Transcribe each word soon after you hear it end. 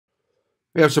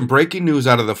We have some breaking news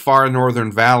out of the far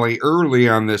northern valley early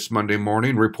on this Monday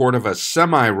morning. Report of a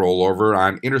semi-rollover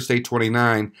on Interstate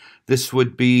 29. This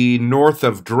would be north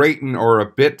of Drayton or a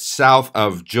bit south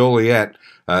of Joliet.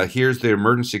 Here's the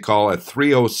emergency call at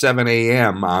 3:07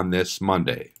 a.m. on this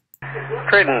Monday.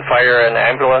 Drayton Fire and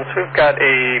Ambulance. We've got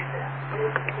a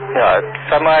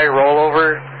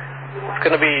semi-rollover. It's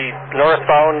going to be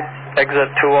northbound, exit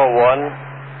 201.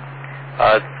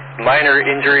 Minor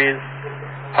injuries.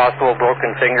 Possible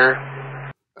broken finger.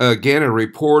 Again, a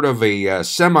report of a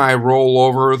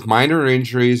semi-rollover with minor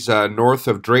injuries north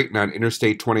of Drayton on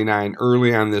Interstate 29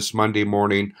 early on this Monday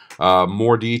morning.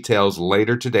 More details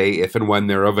later today if and when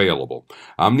they're available.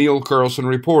 I'm Neil Carlson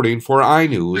reporting for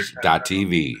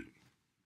iNewZ.TV.